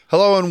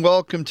Hello and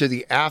welcome to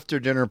the After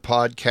Dinner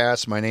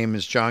Podcast. My name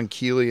is John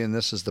Kealey, and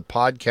this is the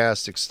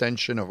podcast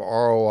extension of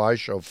ROI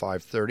Show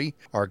 530.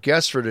 Our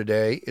guest for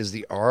today is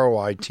the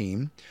ROI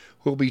team,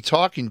 who will be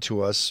talking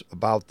to us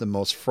about the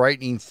most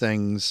frightening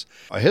things.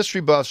 History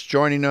buffs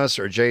joining us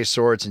are Jay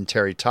Swords and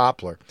Terri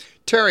Toppler.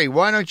 Terri,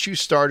 why don't you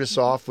start us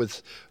off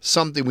with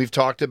something we've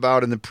talked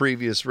about in the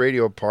previous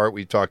radio part?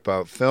 We talked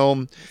about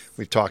film.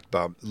 We've talked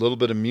about a little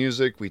bit of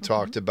music. We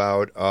talked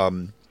about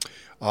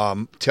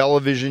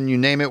television, you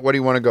name it. What do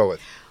you want to go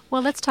with?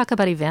 Well, let's talk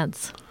about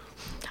events.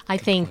 I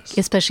think,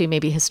 especially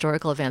maybe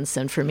historical events.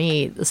 And for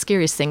me, the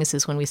scariest things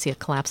is when we see a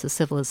collapse of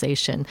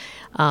civilization,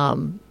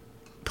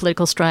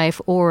 political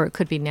strife, or it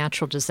could be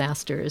natural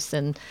disasters.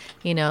 And,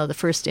 you know, the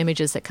first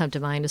images that come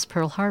to mind is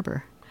Pearl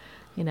Harbor.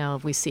 You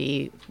know, we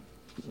see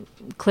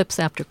clips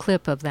after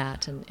clip of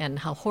that and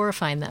how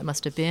horrifying that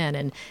must have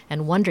been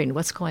and wondering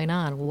what's going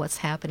on, what's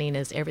happening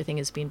as everything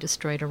is being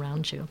destroyed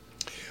around you.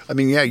 I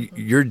mean, yeah,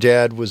 your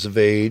dad was of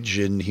age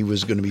and he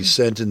was going to be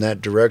sent in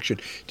that direction.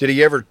 Did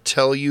he ever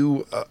tell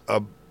you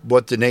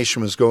what the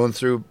nation was going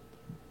through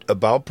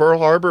about Pearl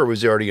Harbor, or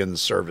was he already in the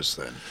service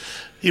then?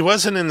 He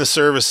wasn't in the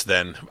service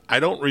then.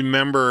 I don't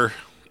remember.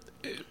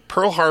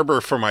 Pearl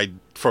Harbor for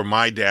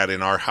my dad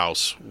in our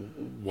house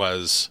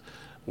was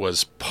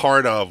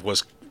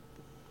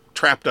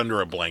trapped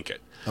under a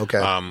blanket.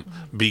 Okay.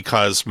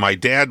 Because my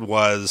dad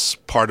was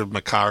part of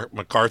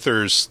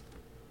MacArthur's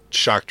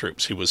shock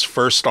troops. He was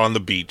first on the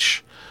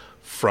beach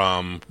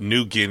from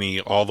New Guinea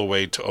all the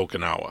way to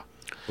Okinawa.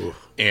 Ooh.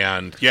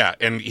 And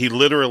he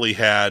literally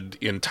had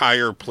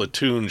entire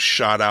platoons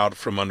shot out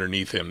from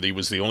underneath him. He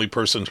was the only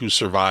person who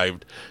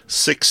survived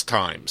 6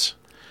 times.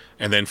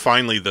 And then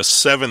finally the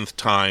 7th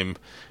time,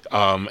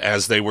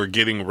 as they were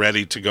getting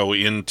ready to go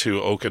into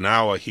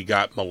Okinawa, he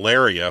got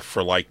malaria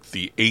for like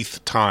the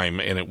 8th time,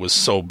 and it was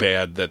so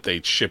bad that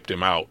they shipped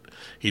him out.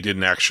 He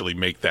didn't actually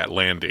make that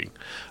landing.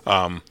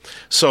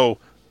 So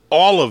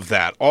all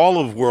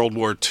of World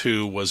War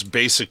II was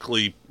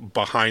basically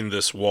behind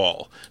this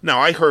wall.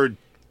 Now, I heard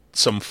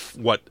some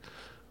what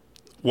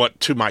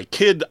to my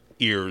kid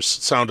ears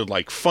sounded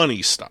like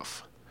funny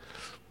stuff.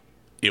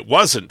 It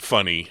wasn't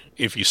funny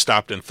if you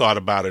stopped and thought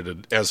about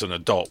it as an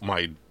adult.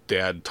 My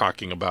dad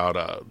talking about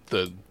a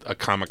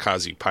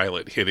kamikaze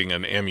pilot hitting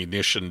an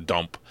ammunition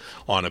dump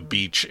on a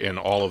beach and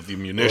all of the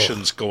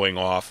munitions going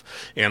off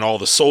and all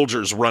the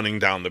soldiers running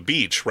down the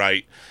beach,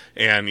 right?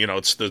 And, you know,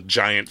 it's the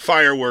giant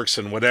fireworks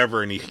and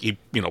whatever, and he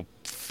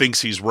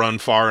thinks he's run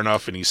far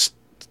enough, and he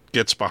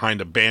gets behind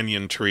a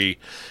banyan tree,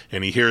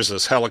 and he hears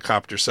this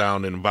helicopter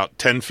sound, and about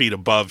 10 feet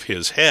above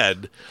his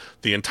head,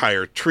 the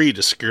entire tree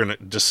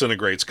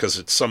disintegrates because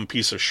it's some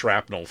piece of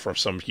shrapnel from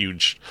some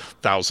huge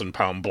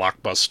 1,000-pound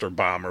blockbuster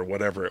bomb or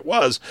whatever it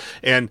was.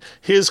 And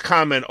his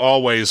comment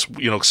always,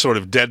 sort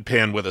of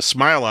deadpan with a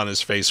smile on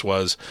his face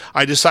was,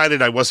 "I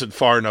decided I wasn't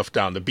far enough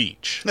down the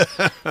beach."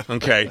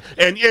 Okay.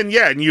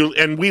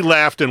 And we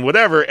laughed and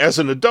whatever. As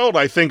an adult,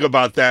 I think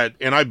about that,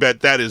 and I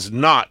bet that is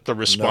not the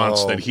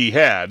response that he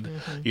had.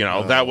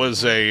 Mm-hmm. That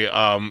was a,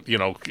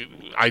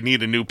 I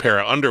need a new pair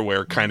of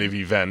underwear kind of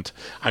event.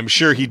 I'm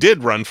sure he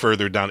did run further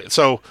down it.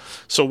 So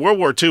World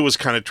War II was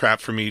kind of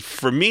trapped for me.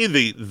 For me,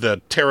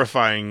 the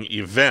terrifying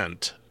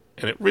event,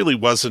 and it really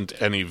wasn't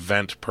an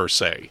event per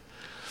se,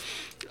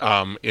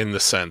 in the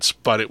sense,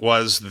 but it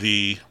was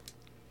the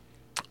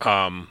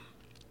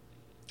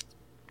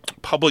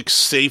public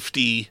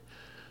safety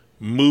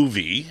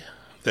movie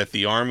that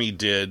the Army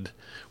did,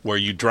 where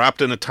you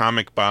dropped an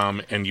atomic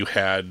bomb and you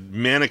had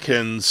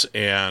mannequins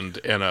and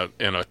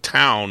a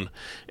town,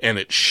 and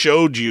it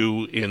showed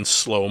you in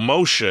slow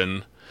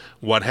motion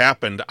what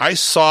happened. I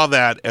saw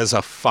that as a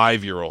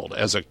 5-year-old,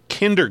 as a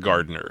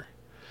kindergartner,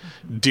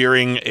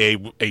 during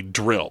a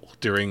drill,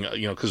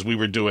 because we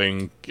were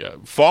doing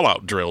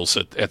fallout drills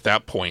at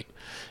that point.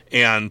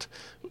 And,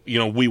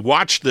 we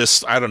watched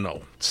this, I don't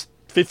know,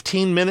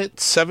 15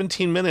 minutes,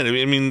 17 minutes.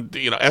 I mean,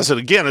 as an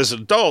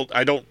adult,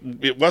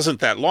 it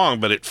wasn't that long,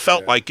 but it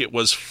felt like it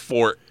was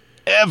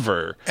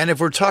forever. And if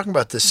we're talking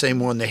about the same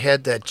one, they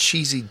had that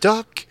cheesy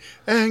duck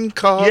and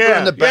cover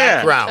in the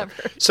background.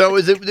 So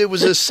it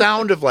was a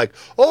sound of like,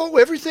 oh,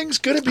 everything's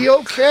going to be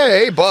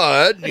okay,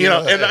 but...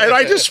 And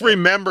I just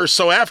remember,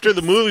 so after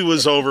the movie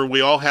was over,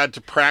 we all had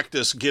to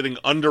practice getting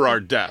under our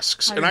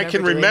desks. I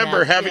can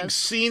remember having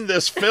seen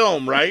this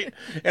film, right?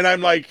 And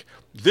I'm like,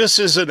 this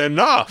isn't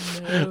enough.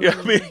 No.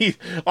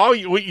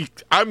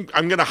 I'm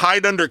going to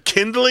hide under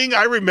kindling.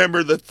 I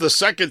remember that the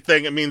second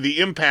thing, the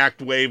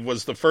impact wave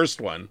was the first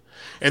one.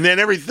 And then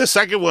the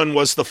second one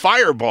was the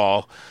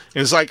fireball.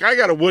 And it's like, I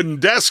got a wooden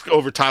desk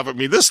over top of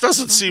me. This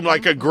doesn't seem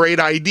like a great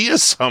idea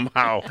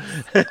somehow.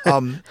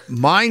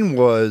 Mine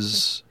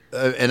was,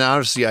 and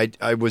honestly,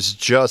 I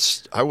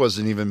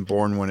wasn't even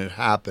born when it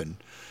happened,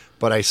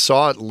 but I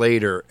saw it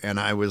later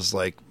and I was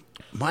like,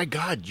 my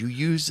God, you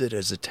used it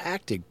as a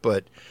tactic.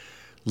 But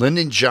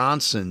Lyndon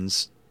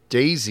Johnson's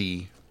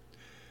Daisy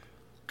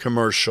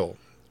commercial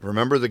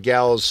Remember the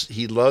gal's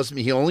He Loves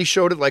Me? He only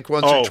showed it like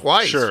once or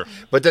twice. Sure.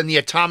 But then the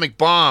atomic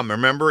bomb,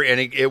 remember? And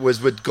it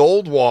was with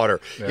Goldwater.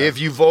 Yeah. If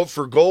you vote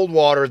for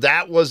Goldwater,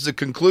 that was the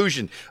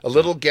conclusion. A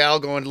little gal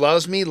going,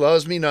 loves me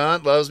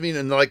not, loves me.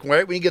 And like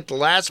right when you get the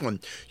last one,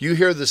 you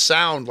hear the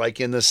sound like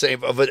in the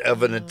same of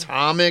an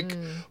atomic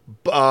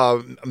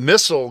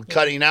missile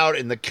cutting out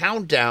in the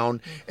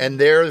countdown. And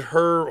there,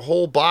 her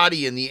whole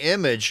body in the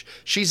image,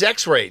 she's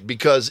X-rayed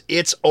because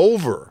it's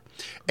over.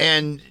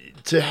 And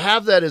to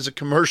have that as a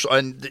commercial,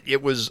 and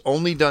it was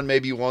only done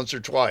maybe once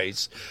or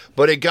twice,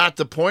 but it got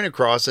the point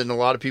across, and a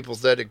lot of people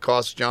said it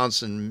cost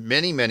Johnson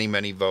many, many,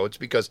 many votes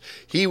because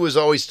he was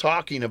always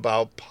talking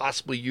about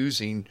possibly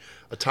using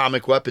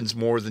atomic weapons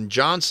more than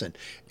Johnson.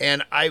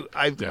 And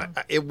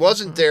it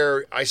wasn't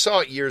there. I saw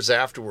it years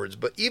afterwards,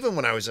 but even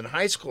when I was in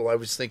high school, I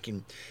was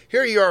thinking,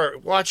 here you are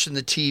watching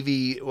the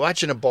TV,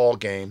 watching a ball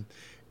game.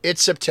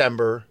 It's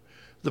September.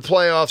 The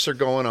playoffs are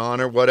going on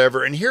or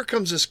whatever, and here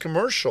comes this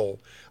commercial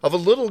of a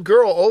little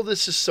girl. Oh,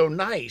 this is so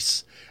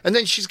nice. And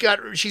then she's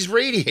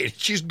radiated.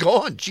 She's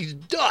gone. She's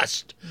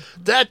dust.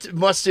 That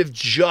must have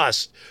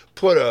just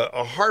put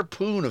a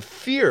harpoon of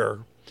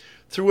fear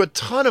through a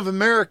ton of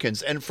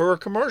Americans. And for a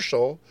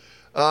commercial,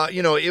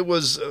 it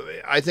was,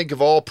 I think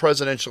of all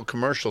presidential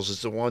commercials,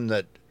 it's the one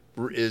that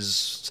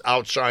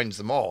outshines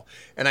them all.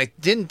 And I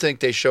didn't think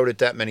they showed it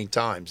that many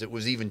times. It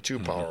was even too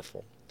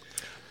powerful.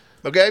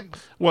 Okay?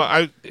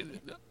 Well,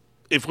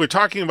 if we're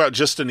talking about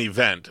just an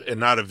event and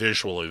not a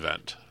visual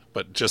event,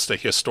 but just a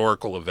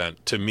historical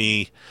event, to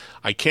me,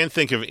 I can't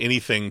think of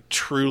anything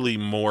truly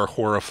more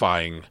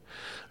horrifying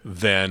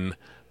than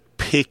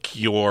pick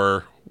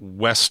your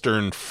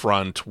Western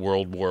Front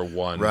World War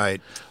I.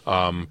 Right.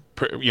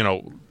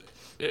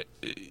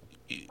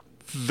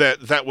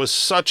 That was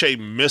such a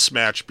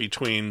mismatch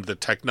between the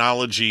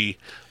technology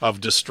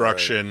of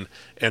destruction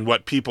and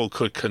what people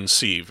could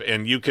conceive.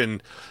 And you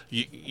can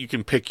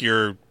pick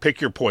your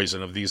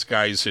poison of these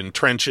guys in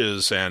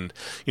trenches, and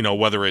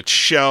whether it's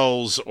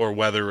shells or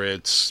whether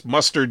it's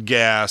mustard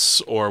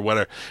gas or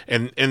whatever,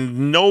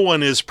 and no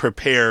one is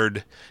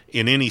prepared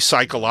in any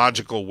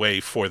psychological way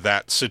for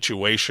that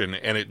situation,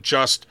 and it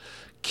just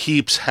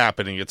keeps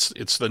happening.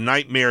 It's the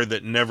nightmare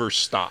that never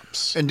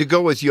stops. And to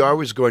go with you, I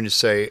was going to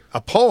say a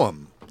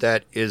poem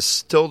that is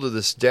still to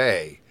this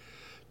day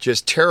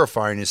just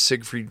terrifying is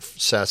Siegfried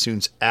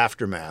Sassoon's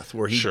Aftermath,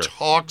 where he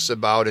talks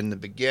about in the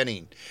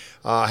beginning,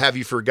 have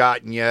you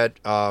forgotten yet,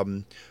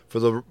 for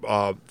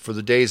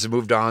the days that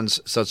moved on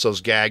since those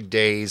gag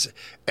days.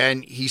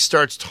 And he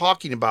starts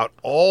talking about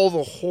all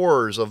the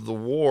horrors of the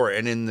war.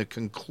 And in the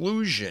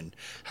conclusion,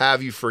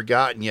 have you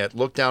forgotten yet?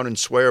 Look down and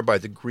swear by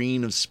the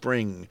green of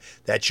spring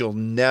that you'll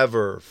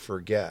never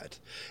forget.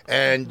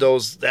 And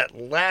that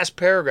last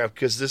paragraph,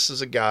 because this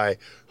is a guy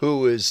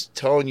who is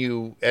telling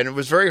you, and it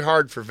was very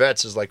hard for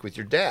vets, is like with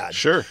your dad,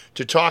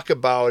 to talk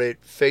about it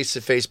face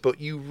to face.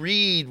 But you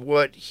read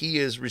what he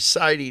is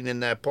reciting in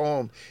that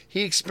poem.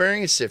 He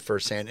experienced it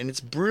firsthand, and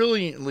it's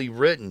brilliantly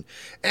written.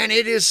 And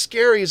it is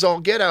scary as all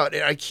get out.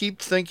 And I keep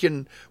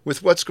thinking,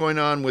 with what's going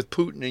on with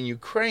Putin in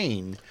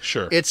Ukraine,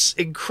 it's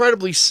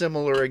incredibly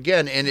similar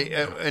again. And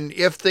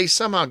if they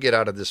somehow get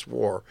out of this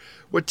war,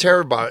 what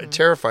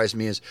terrifies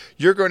me is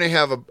you're going to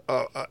have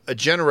a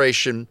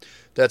generation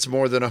that's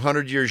more than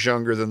 100 years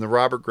younger than the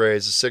Robert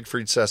Grays, the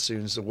Siegfried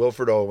Sassoons, the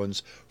Wilfred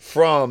Owens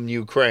from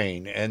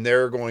Ukraine. And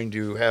they're going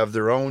to have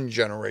their own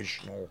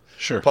generational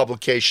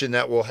publication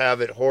that will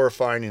have it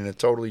horrifying in a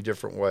totally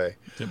different way.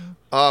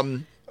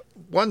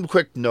 One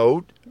quick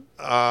note.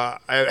 I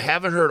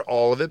haven't heard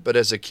all of it, but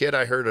as a kid,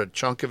 I heard a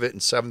chunk of it in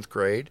 7th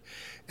grade,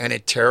 and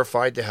it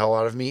terrified the hell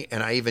out of me.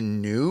 And I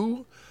even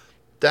knew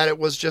that it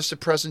was just a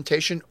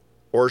presentation.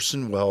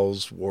 Orson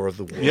Welles' War of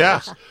the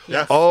Worlds.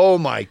 Yeah. Oh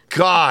my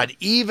God!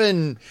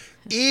 Even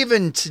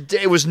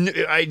today,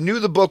 I knew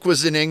the book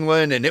was in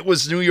England and it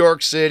was New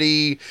York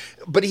City,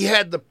 but he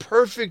had the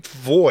perfect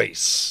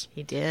voice.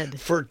 He did,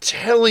 for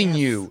telling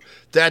you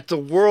that the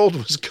world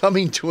was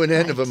coming to an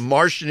end of a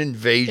Martian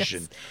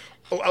invasion.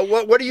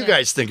 What do you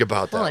guys think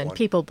about that? Well, and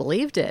people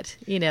believed it.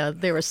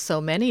 There were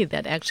so many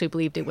that actually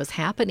believed it was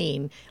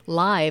happening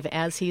live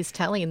as he's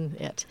telling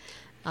it.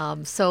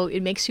 So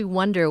it makes you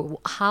wonder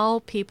how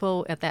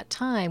people at that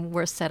time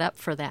were set up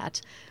for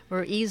that,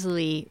 were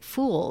easily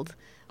fooled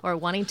or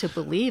wanting to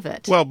believe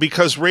it. Well,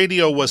 because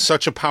radio was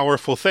such a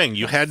powerful thing.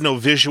 You had no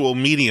visual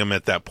medium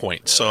at that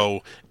point.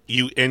 So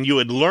you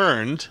had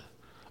learned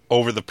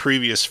over the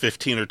previous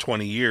 15 or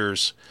 20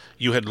 years,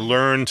 you had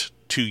learned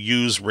to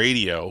use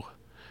radio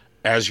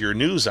as your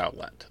news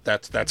outlet.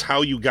 That's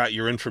how you got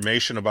your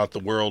information about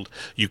the world.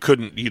 You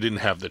didn't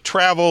have the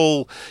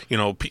travel,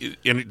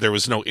 there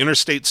was no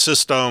interstate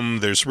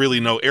system, there's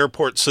really no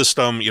airport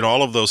system,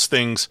 all of those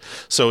things.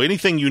 So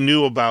anything you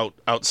knew about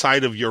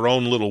outside of your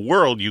own little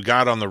world, you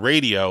got on the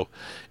radio,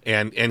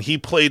 and he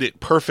played it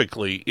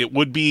perfectly. It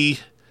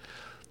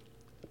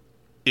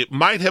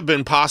might have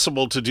been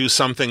possible to do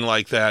something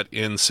like that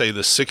in, say, the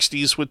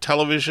 60s with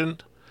television.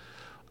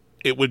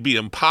 it would be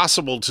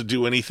impossible to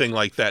do anything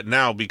like that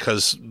now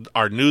because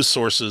our news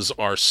sources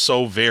are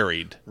so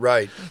varied,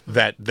 right?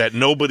 That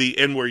nobody,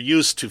 and we're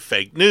used to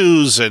fake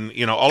news and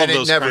all of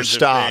those. And it never kinds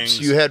stops. of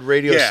things. You had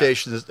radio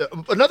stations.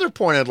 Another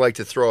point I'd like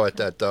to throw at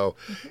that, though,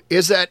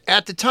 is that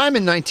at the time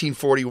in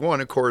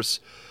 1941, of course,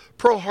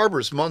 Pearl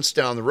Harbor's months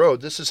down the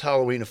road. This is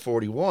Halloween of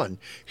 41.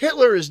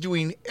 Hitler is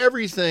doing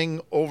everything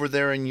over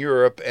there in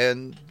Europe,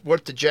 and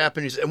what the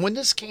Japanese. And when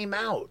this came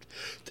out,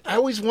 I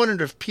always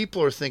wondered if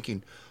people are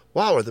thinking,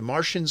 wow, are the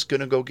Martians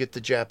going to go get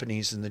the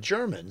Japanese and the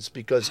Germans?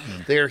 Because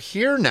they're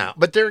here now.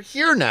 But they're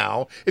here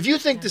now. If you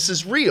think this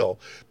is real,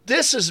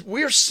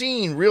 we're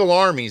seeing real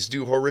armies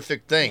do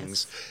horrific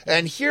things. Yes.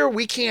 And here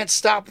we can't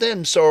stop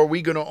them. So are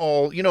we going to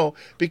all,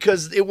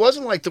 because it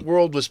wasn't like the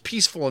world was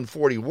peaceful in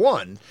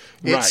 41.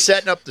 It's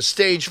setting up the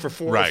stage for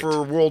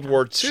World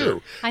War II.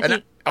 Sure.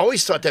 I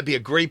always thought that'd be a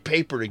great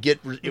paper to get.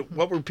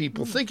 What were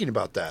people thinking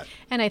about that?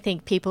 And I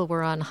think people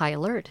were on high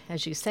alert,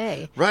 as you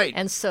say. Right.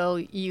 And so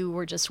you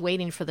were just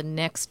waiting for the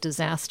next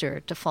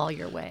disaster to fall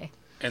your way.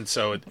 And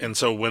so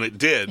when it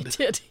did,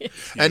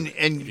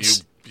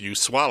 you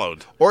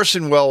swallowed.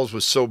 Orson Welles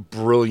was so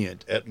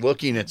brilliant at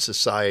looking at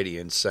society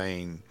and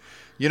saying,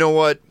 you know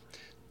what?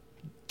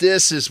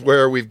 This is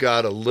where we've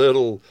got a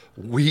little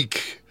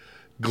weak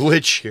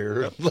glitch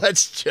here.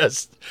 Let's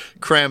just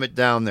cram it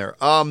down there.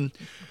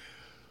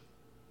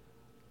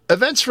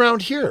 Events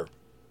around here.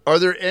 Are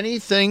there any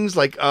things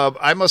like,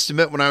 I must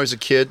admit when I was a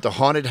kid, the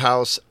haunted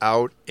house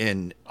out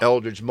in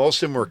Eldridge,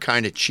 most of them were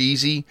kind of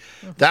cheesy.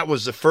 That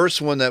was the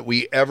first one that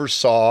we ever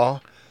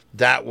saw.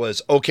 That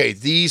was, okay,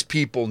 these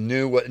people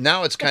knew what,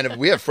 now it's kind of,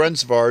 we have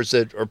friends of ours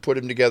that are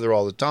putting together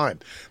all the time.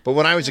 But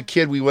when I was a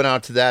kid, we went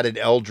out to that in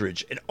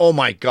Eldridge, and oh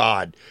my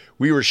God,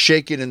 we were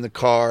shaking in the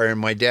car, and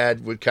my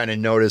dad would kind of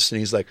notice, and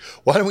he's like,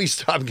 why don't we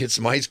stop and get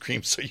some ice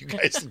cream so you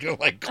guys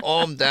can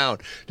calm down?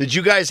 Did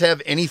you guys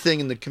have anything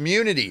in the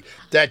community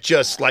that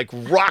just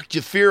rocked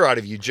the fear out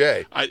of you,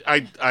 Jay?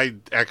 I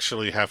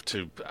actually have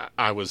to,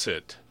 I was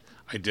it.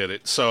 I did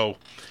it. So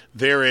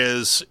there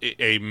is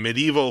a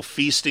medieval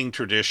feasting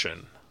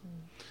tradition,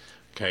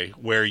 okay,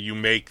 where you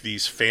make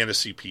these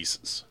fantasy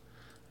pieces.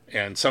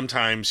 And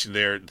sometimes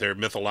they're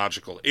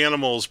mythological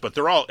animals, but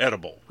they're all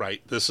edible,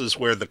 right? This is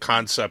where the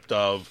concept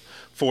of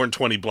 4 and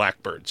 20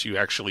 blackbirds. You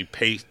actually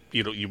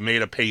you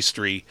made a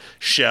pastry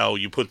shell,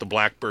 you put the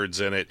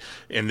blackbirds in it,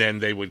 and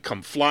then they would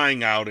come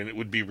flying out, and it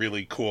would be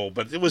really cool.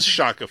 But it was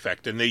shock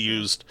effect, and they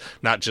used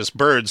not just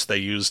birds, they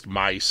used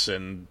mice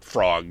and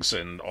frogs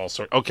and all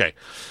sorts. Okay,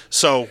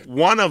 so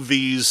one of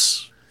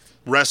these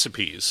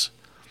recipes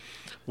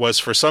was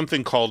for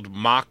something called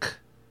mock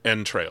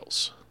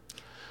entrails.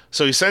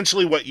 So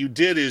essentially what you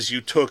did is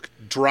you took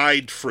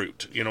dried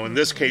fruit. In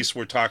this case,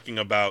 we're talking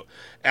about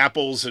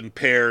apples and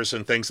pears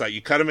and things like that.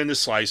 You cut them into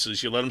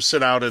slices. You let them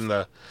sit out and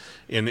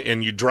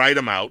you dried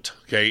them out,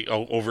 okay,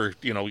 over,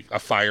 a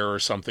fire or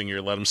something.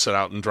 You let them sit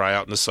out and dry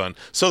out in the sun.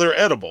 So they're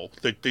edible.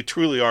 They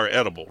truly are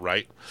edible,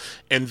 right?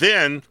 And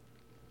then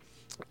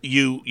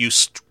you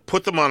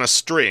put them on a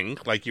string,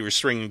 like you were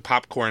stringing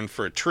popcorn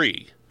for a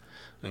tree,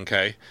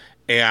 okay?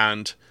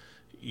 And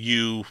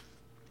you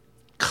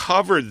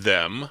covered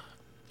them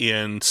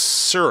in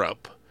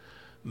syrup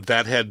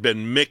that had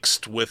been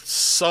mixed with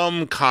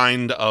some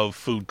kind of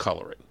food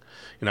coloring.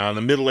 In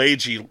the Middle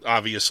Age,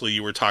 obviously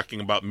you were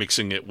talking about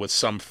mixing it with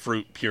some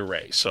fruit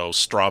puree, so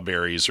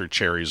strawberries or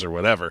cherries or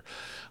whatever.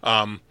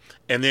 And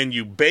then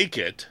you bake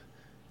it,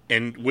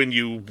 and when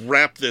you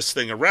wrap this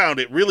thing around,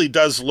 it really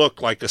does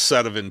look like a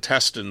set of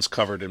intestines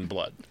covered in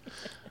blood.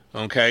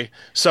 Okay,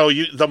 so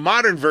the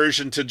modern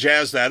version, to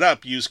jazz that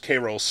up, use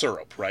Karo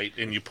syrup, right?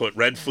 And you put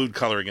red food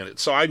coloring in it.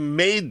 So I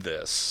made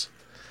this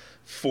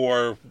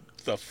for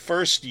the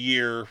first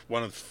year,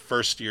 one of the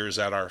first years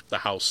at the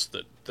house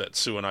that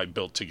Sue and I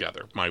built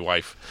together. My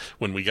wife,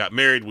 when we got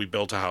married, we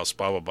built a house,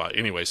 blah, blah, blah.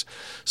 Anyways,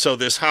 so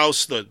this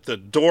house, the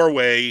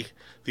doorway,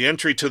 the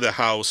entry to the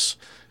house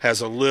has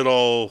a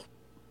little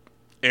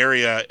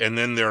area, and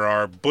then there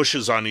are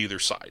bushes on either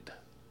side.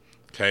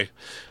 Okay,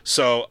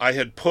 so I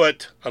had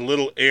put a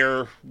little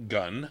air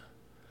gun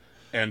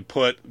and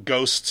put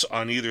ghosts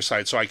on either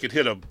side, so I could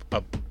hit a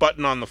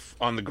button on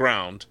the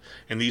ground,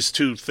 and these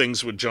two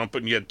things would jump,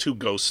 and you had two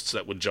ghosts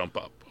that would jump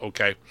up.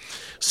 Okay,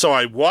 so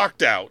I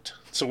walked out.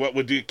 So what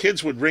would do?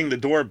 Kids would ring the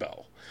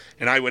doorbell,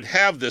 and I would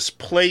have this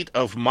plate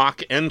of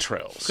mock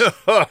entrails,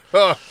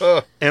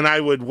 and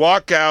I would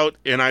walk out,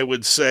 and I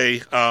would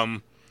say,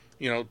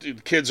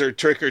 kids are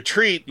trick or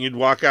treat, and you'd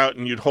walk out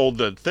and you'd hold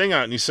the thing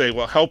out and you say,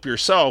 well, help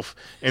yourself.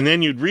 And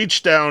then you'd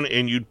reach down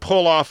and you'd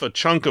pull off a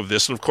chunk of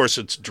this. And of course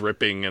it's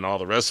dripping and all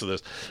the rest of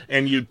this.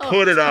 And you'd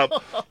put it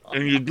up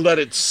and you'd let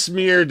it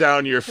smear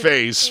down your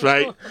face,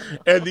 right?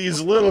 And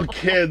these little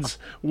kids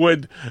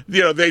would,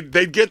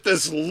 they'd get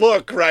this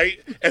look,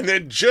 right? And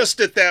then just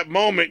at that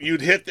moment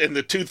you'd hit and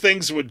the two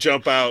things would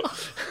jump out.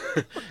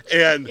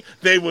 and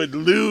they would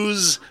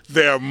lose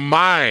their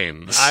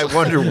minds. I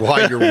wonder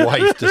why your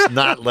wife does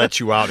not let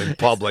you out in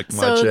public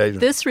much. So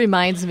this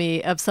reminds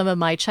me of some of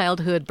my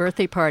childhood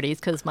birthday parties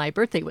because my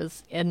birthday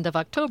was end of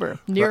October,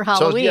 near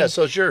Halloween.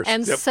 So it's yours.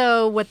 And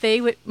so what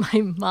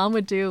my mom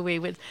would do,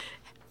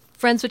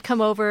 friends would come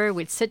over,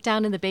 we'd sit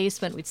down in the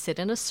basement, we'd sit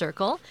in a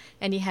circle,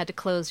 and you had to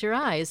close your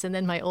eyes. And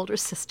then my older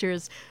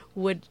sisters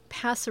would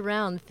pass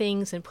around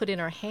things and put in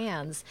our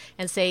hands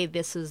and say,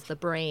 this is the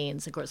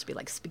brains. Of course, it'd be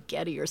like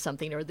spaghetti or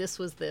something, or this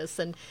was this.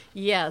 And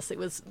yes, it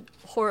was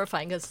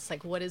horrifying because it's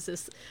like, what is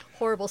this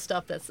horrible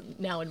stuff that's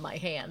now in my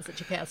hands that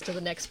you pass to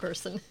the next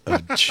person? Oh,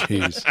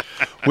 jeez.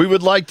 We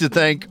would like to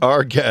thank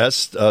our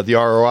guest, the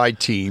ROI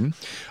team,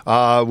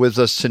 with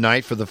us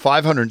tonight for the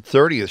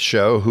 530th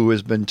show, who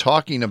has been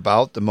talking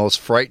about the most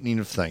frightening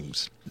of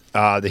things.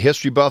 The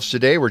history buffs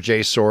today were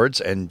Jay Swords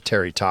and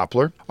Terri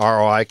Toppler.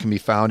 ROI can be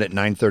found at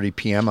 9:30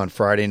 p.m. on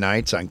Friday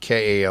nights on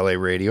KALA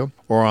Radio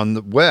or on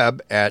the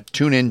web at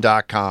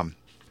tunein.com.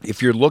 If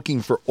you're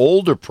looking for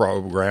older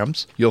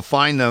programs, you'll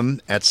find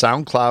them at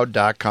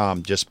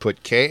soundcloud.com. Just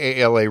put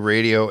KALA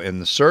Radio in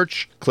the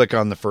search, click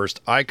on the first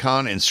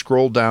icon, and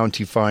scroll down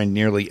to find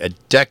nearly a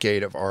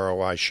decade of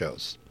ROI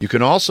shows. You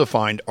can also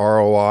find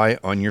ROI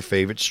on your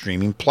favorite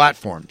streaming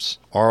platforms.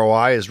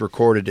 ROI is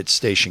recorded at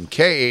station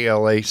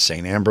KALA,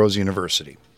 St. Ambrose University.